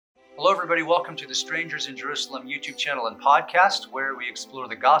Hello, everybody. Welcome to the Strangers in Jerusalem YouTube channel and podcast, where we explore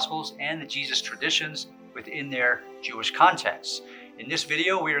the Gospels and the Jesus traditions within their Jewish context. In this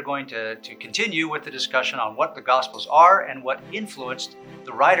video, we are going to continue with the discussion on what the Gospels are and what influenced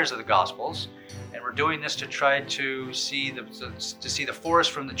the writers of the Gospels. And we're doing this to try to see the forest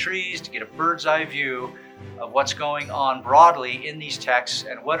from the trees, to get a bird's eye view of what's going on broadly in these texts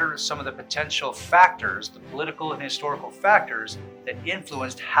and what are some of the potential factors, the political and historical factors that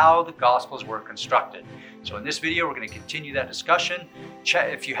influenced how the Gospels were constructed. So in this video, we're going to continue that discussion.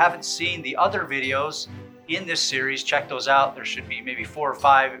 If you haven't seen the other videos in this series, check those out. There should be maybe 4 or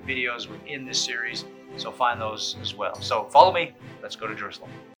 5 videos within this series, so find those as well. So follow me. Let's go to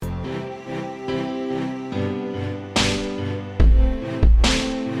Jerusalem.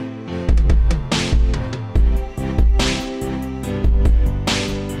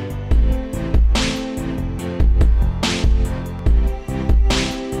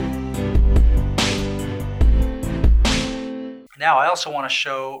 Now, I also want to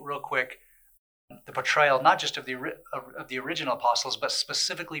show real quick the portrayal not just of the original apostles, but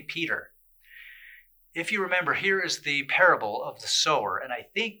specifically Peter. If you remember, here is the parable of the sower, and I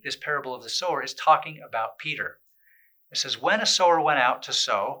think this parable of the sower is talking about Peter. It says, when a sower went out to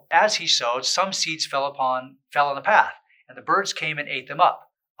sow, as he sowed, some seeds fell on the path, and the birds came and ate them up.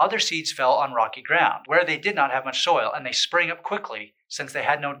 Other seeds fell on rocky ground, where they did not have much soil, and they sprang up quickly, since they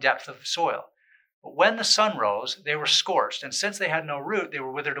had no depth of soil. But when the sun rose, they were scorched, and since they had no root, they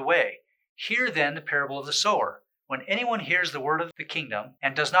were withered away. Hear then the parable of the sower. When anyone hears the word of the kingdom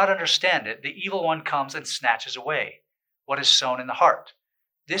and does not understand it, the evil one comes and snatches away what is sown in the heart.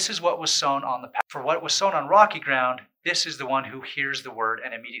 This is what was sown on the path. For what was sown on rocky ground, this is the one who hears the word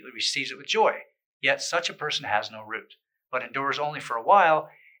and immediately receives it with joy. Yet such a person has no root, but endures only for a while,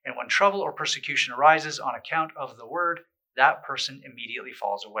 and when trouble or persecution arises on account of the word, that person immediately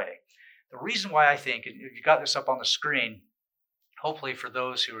falls away. The reason why I think, and you got this up on the screen, hopefully for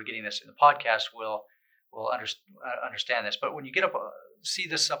those who are getting this in the podcast will understand this. But when you see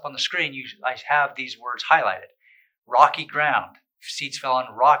this up on the screen, I have these words highlighted. Rocky ground. Seeds fell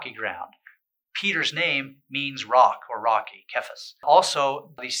on rocky ground. Peter's name means rock or rocky, Kephas.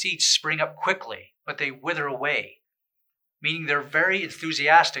 Also, these seeds spring up quickly, but they wither away, meaning they're very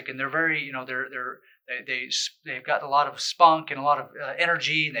enthusiastic and they're very, they've got a lot of spunk and a lot of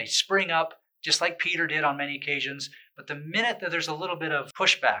energy, and they spring up just like Peter did on many occasions. But the minute that there's a little bit of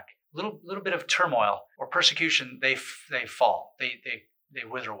pushback, a little bit of turmoil or persecution, they fall. They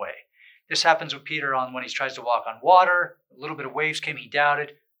wither away. This happens with Peter when he tries to walk on water. A little bit of waves came, he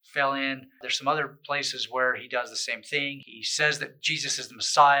doubted, fell in. There's some other places where he does the same thing. He says that Jesus is the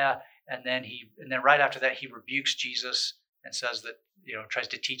Messiah, and then right after that he rebukes Jesus and says that, tries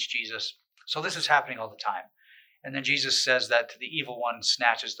to teach Jesus. So this is happening all the time. And then Jesus says that the evil one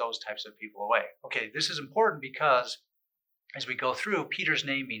snatches those types of people away. Okay, this is important because as we go through, Peter's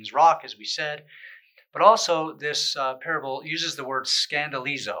name means rock, as we said, but also this parable uses the word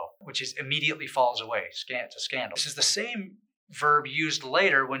scandalizo, which is immediately falls away, to scandal. This is the same verb used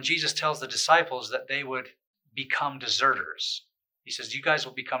later when Jesus tells the disciples that they would become deserters. He says, you guys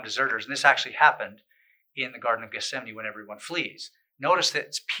will become deserters. And this actually happened in the Garden of Gethsemane when everyone flees. Notice that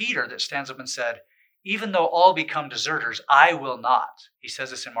it's Peter that stands up and said, even though all become deserters, I will not. He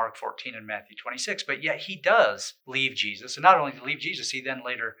says this in Mark 14 and Matthew 26, but yet he does leave Jesus. And not only to leave Jesus, he then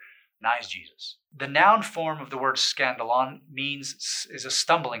later denies Jesus. The noun form of the word scandalon is a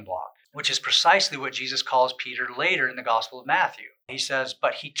stumbling block, which is precisely what Jesus calls Peter later in the Gospel of Matthew. He says,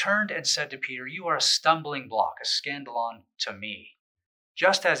 but he turned and said to Peter, you are a stumbling block, a scandalon to me.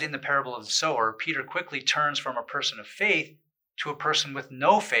 Just as in the parable of the sower, Peter quickly turns from a person of faith to a person with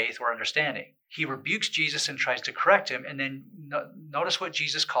no faith or understanding. He rebukes Jesus and tries to correct him, and then notice what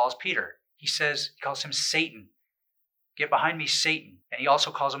Jesus calls Peter. He calls him Satan. Get behind me, Satan. And he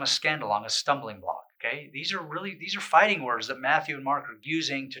also calls him a scandalon, a stumbling block. Okay, these are fighting words that Matthew and Mark are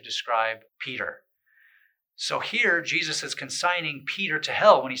using to describe Peter. So here, Jesus is consigning Peter to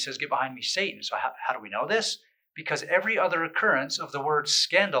hell when he says, get behind me, Satan. So how do we know this? Because every other occurrence of the word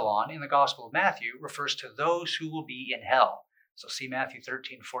scandalon in the Gospel of Matthew refers to those who will be in hell. So see Matthew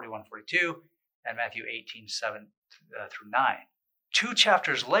 13, 41, 42, and Matthew 18, 7 through 9. 2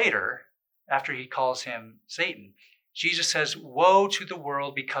 chapters later, after he calls him Satan, Jesus says, woe to the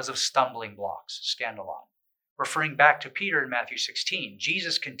world because of stumbling blocks, scandalon. Referring back to Peter in Matthew 16,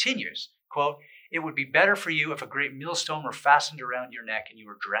 Jesus continues, quote, it would be better for you if a great millstone were fastened around your neck and you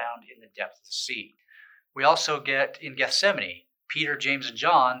were drowned in the depth of the sea. We also get in Gethsemane, Peter, James, and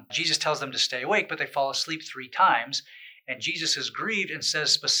John, Jesus tells them to stay awake, but they fall asleep 3 times. And Jesus is grieved and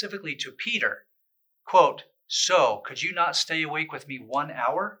says specifically to Peter, quote, so could you not stay awake with me 1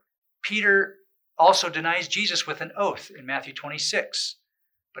 hour? Peter also denies Jesus with an oath in Matthew 26.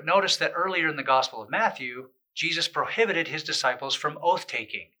 But notice that earlier in the Gospel of Matthew, Jesus prohibited his disciples from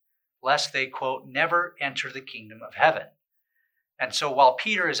oath-taking, lest they, quote, never enter the kingdom of heaven. And so while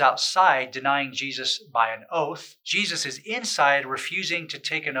Peter is outside denying Jesus by an oath, Jesus is inside refusing to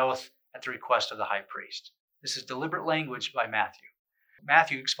take an oath at the request of the high priest. This is deliberate language by Matthew.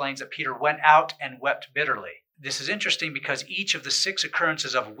 Matthew explains that Peter went out and wept bitterly. This is interesting because each of the 6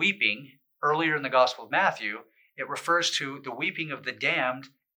 occurrences of weeping earlier in the Gospel of Matthew, it refers to the weeping of the damned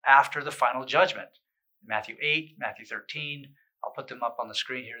after the final judgment. Matthew 8, Matthew 13, I'll put them up on the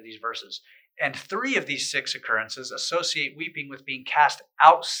screen here, these verses. And 3 of these 6 occurrences associate weeping with being cast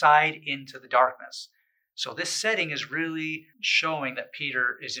outside into the darkness. So this setting is really showing that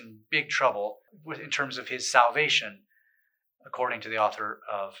Peter is in big trouble in terms of his salvation, according to the author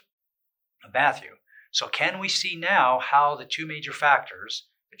of Matthew. So can we see now how the 2 major factors,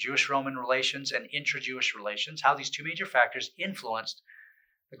 the Jewish-Roman relations and intra-Jewish relations, how these 2 major factors influenced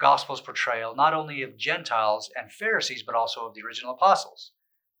the Gospel's portrayal not only of Gentiles and Pharisees, but also of the original apostles?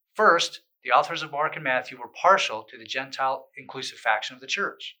 First, the authors of Mark and Matthew were partial to the Gentile inclusive faction of the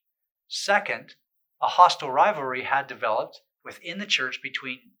church. Second, a hostile rivalry had developed within the church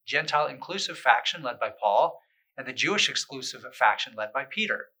between Gentile inclusive faction led by Paul and the Jewish exclusive faction led by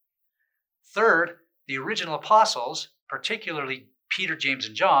Peter. Third, the original apostles, particularly Peter, James,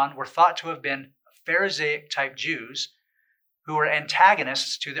 and John, were thought to have been Pharisaic-type Jews who were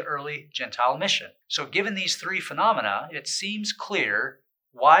antagonists to the early Gentile mission. So given these 3 phenomena, it seems clear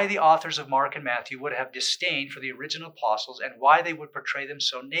why the authors of Mark and Matthew would have disdain for the original apostles and why they would portray them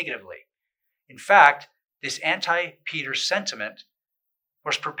so negatively. In fact, this anti-Peter sentiment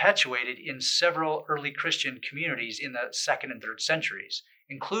was perpetuated in several early Christian communities in the 2nd and 3rd centuries,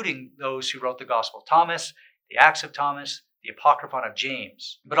 including those who wrote the Gospel of Thomas, the Acts of Thomas, the Apocryphon of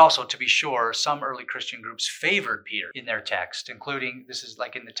James. But also, to be sure, some early Christian groups favored Peter in their text, including, this is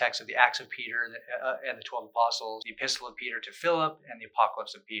like in the text of the Acts of Peter and the 12 Apostles, the Epistle of Peter to Philip, and the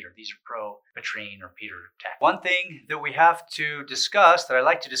Apocalypse of Peter. These are pro-Petrine or Peter texts. One thing that we have to discuss, that I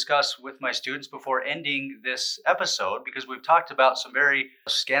like to discuss with my students before ending this episode, because we've talked about some very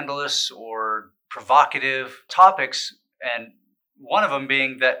scandalous or provocative topics, and one of them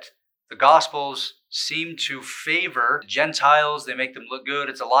being that the Gospels seem to favor Gentiles. They make them look good.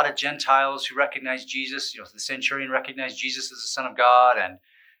 It's a lot of Gentiles who recognize Jesus. The centurion recognized Jesus as the Son of God,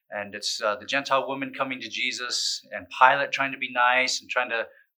 and it's the Gentile woman coming to Jesus, and Pilate trying to be nice and trying to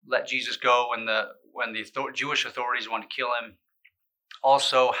let Jesus go when the Jewish authorities want to kill him.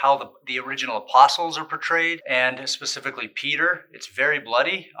 Also, how the original apostles are portrayed, and specifically Peter. It's very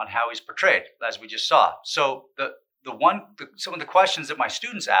bloody on how he's portrayed, as we just saw. So some of the questions that my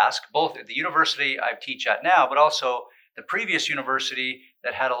students ask, both at the university I teach at now, but also the previous university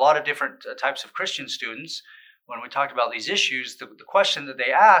that had a lot of different types of Christian students, when we talked about these issues, the question that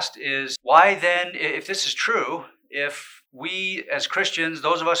they asked is, why then, if this is true, if we as Christians,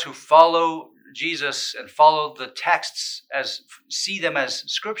 those of us who follow Jesus and follow the texts see them as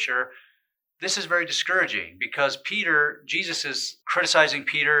scripture, this is very discouraging because Jesus is criticizing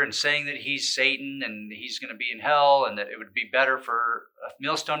Peter and saying that he's Satan and he's going to be in hell and that it would be better for a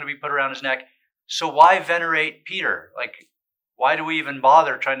millstone to be put around his neck. So why venerate Peter? Why do we even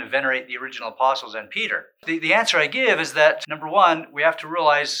bother trying to venerate the original apostles and Peter? The answer I give is that, number one, we have to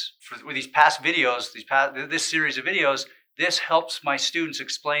realize with these past videos, this series of videos, this helps my students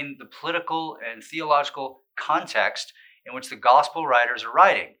explain the political and theological context in which the gospel writers are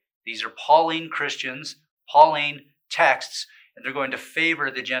writing. These are Pauline Christians, Pauline texts, and they're going to favor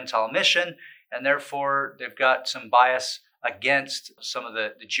the Gentile mission, and therefore they've got some bias against some of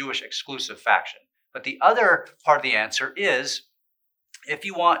the Jewish exclusive faction. But the other part of the answer is, if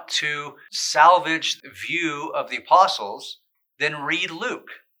you want to salvage the view of the apostles, then read Luke.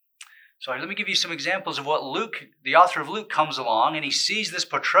 So let me give you some examples of what Luke, the author of Luke, comes along, and he sees this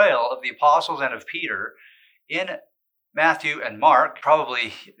portrayal of the apostles and of Peter in Matthew and Mark.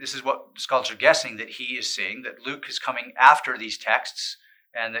 Probably this is what scholars are guessing that he is seeing, that Luke is coming after these texts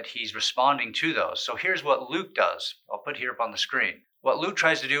and that he's responding to those. So here's what Luke does. I'll put here up on the screen. What Luke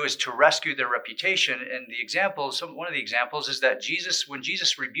tries to do is to rescue their reputation. And one of the examples is that when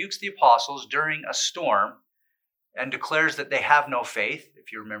Jesus rebukes the apostles during a storm and declares that they have no faith,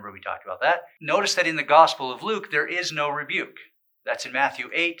 if you remember we talked about that, notice that in the Gospel of Luke there is no rebuke. That's in Matthew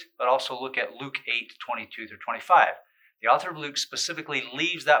 8, but also look at Luke 8, 22 through 25. The author of Luke specifically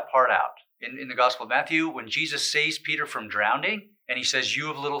leaves that part out. In the Gospel of Matthew, when Jesus saves Peter from drowning, and he says, "You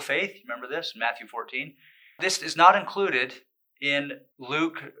of little faith," remember this, Matthew 14, this is not included in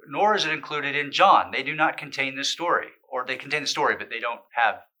Luke, nor is it included in John. They do not contain this story, or they contain the story, but they don't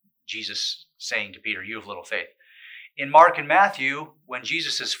have Jesus saying to Peter, "You have little faith." In Mark and Matthew, when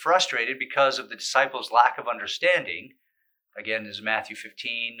Jesus is frustrated because of the disciples' lack of understanding, again, this is Matthew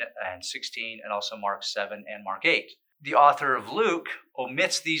 15 and 16, and also Mark 7 and Mark 8. The author of Luke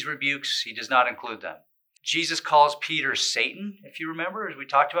omits these rebukes. He does not include them. Jesus calls Peter Satan, if you remember, as we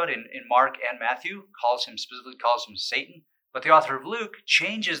talked about in Mark and Matthew, specifically calls him Satan. But the author of Luke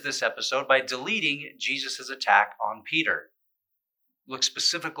changes this episode by deleting Jesus' attack on Peter. Look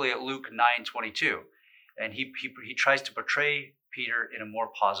specifically at Luke 9:22, and he tries to portray Peter in a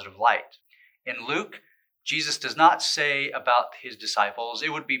more positive light. In Luke, Jesus does not say about his disciples, "It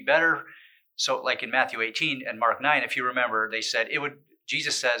would be better," so like in Matthew 18 and Mark 9, if you remember,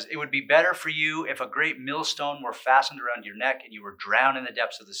 Jesus says, "It would be better for you if a great millstone were fastened around your neck and you were drowned in the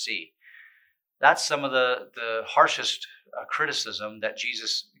depths of the sea." That's some of the harshest criticism that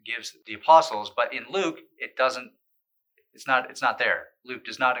Jesus gives the apostles. But in Luke, it's not there. Luke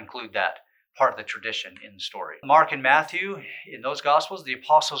does not include that part of the tradition in the story. Mark and Matthew, in those Gospels, the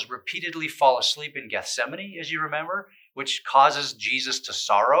apostles repeatedly fall asleep in Gethsemane, as you remember, which causes Jesus to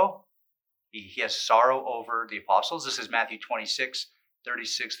sorrow. He has sorrow over the apostles. This is Matthew 26,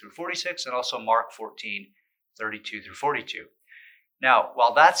 36 through 46, and also Mark 14, 32 through 42. Now,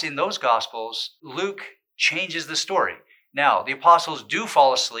 while that's in those Gospels, Luke changes the story. Now, the apostles do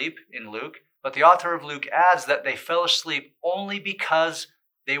fall asleep in Luke, but the author of Luke adds that they fell asleep only because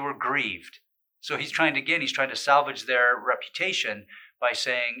they were grieved. So he's trying to salvage their reputation by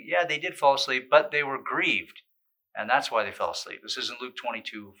saying, yeah, they did fall asleep, but they were grieved. And that's why they fell asleep. This is in Luke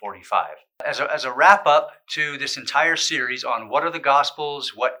 22:45. As a wrap up to this entire series on what are the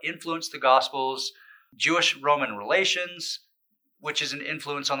Gospels, what influenced the Gospels, Jewish-Roman relations, which is an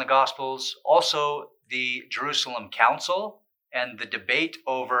influence on the Gospels, also the Jerusalem Council and the debate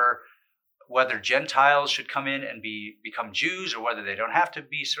over whether Gentiles should come in and become Jews or whether they don't have to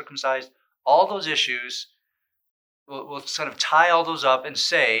be circumcised. All those issues, we'll sort of tie all those up and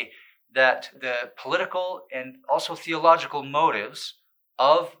say that the political and also theological motives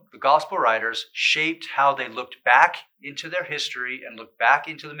of the gospel writers shaped how they looked back into their history and looked back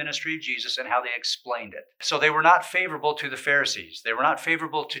into the ministry of Jesus and how they explained it. So they were not favorable to the Pharisees. They were not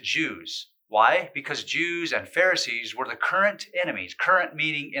favorable to Jews. Why? Because Jews and Pharisees were the current enemies, current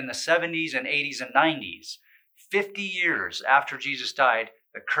meaning in the 70s and 80s and 90s. 50 years after Jesus died,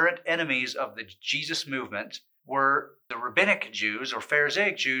 the current enemies of the Jesus movement were the rabbinic Jews or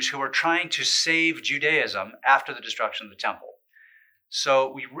Pharisaic Jews who were trying to save Judaism after the destruction of the temple.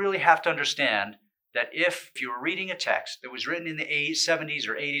 So we really have to understand that if you were reading a text that was written in the 70s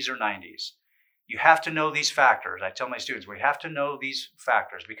or 80s or 90s, you have to know these factors. I tell my students, we have to know these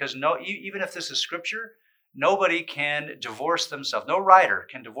factors because even if this is scripture, nobody can divorce themselves. No writer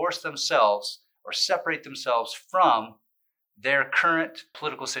can divorce themselves or separate themselves from their current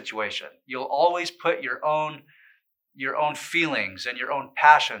political situation. You'll always put your own feelings and your own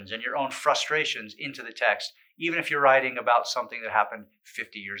passions and your own frustrations into the text, even if you're writing about something that happened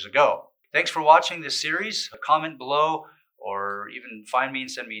 50 years ago. Thanks for watching this series. Comment below or even find me and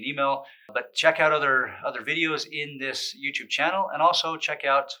send me an email. But check out other videos in this YouTube channel, and also check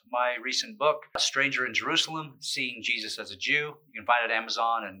out my recent book, A Stranger in Jerusalem, Seeing Jesus as a Jew. You can find it at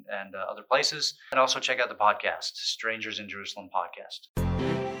Amazon and other places. And also check out the podcast, Strangers in Jerusalem podcast.